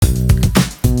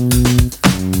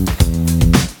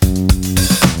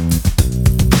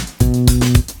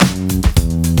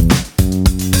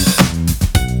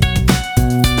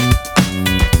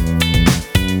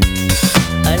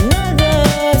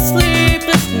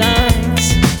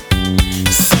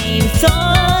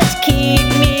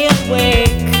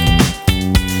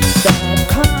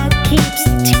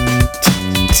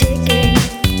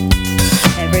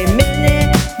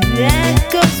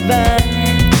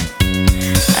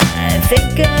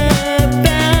think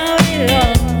about it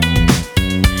all.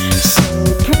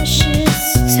 So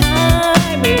precious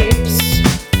time is.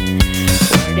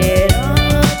 Where did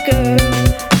all go?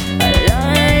 A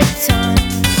lifetime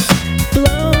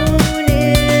blown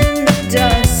in the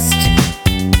dust.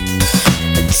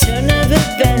 A turn of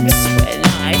events when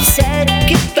I said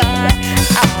goodbye.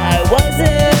 I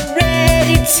wasn't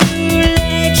ready to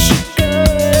let you go.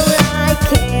 I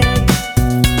can't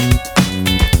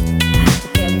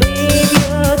believe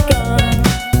you're gone.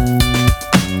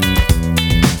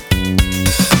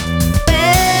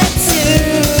 Went to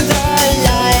the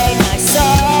light, I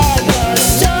saw your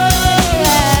soul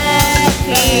at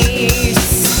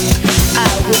peace. I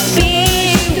will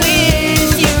be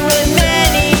with you in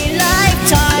many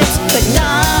lifetimes, but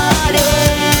not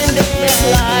in this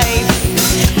life.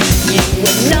 You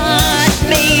were not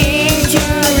made to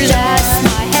last,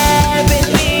 my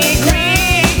heavenly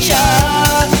creature.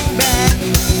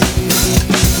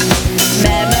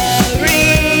 Memory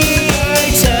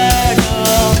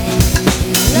eternal,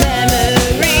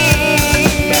 memory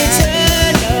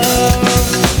eternal.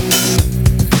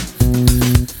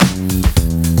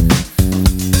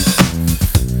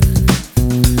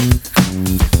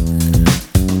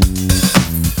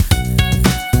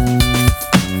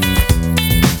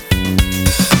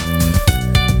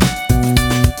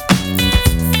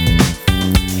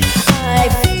 I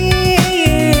feel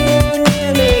you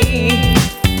near me.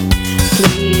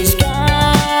 Please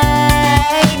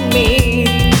guide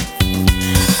me.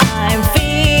 I'm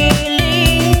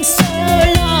feeling so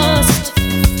lost.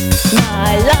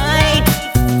 My life,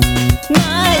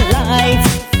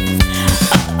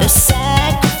 all the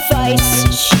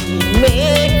sacrifices you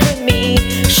made for me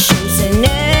shows in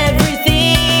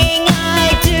everything I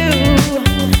do.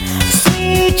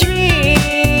 Sweet dreams.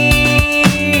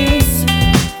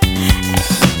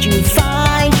 Did you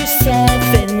find yourself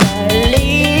in the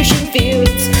Elysian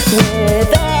Fields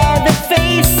with all the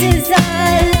faces I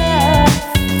love?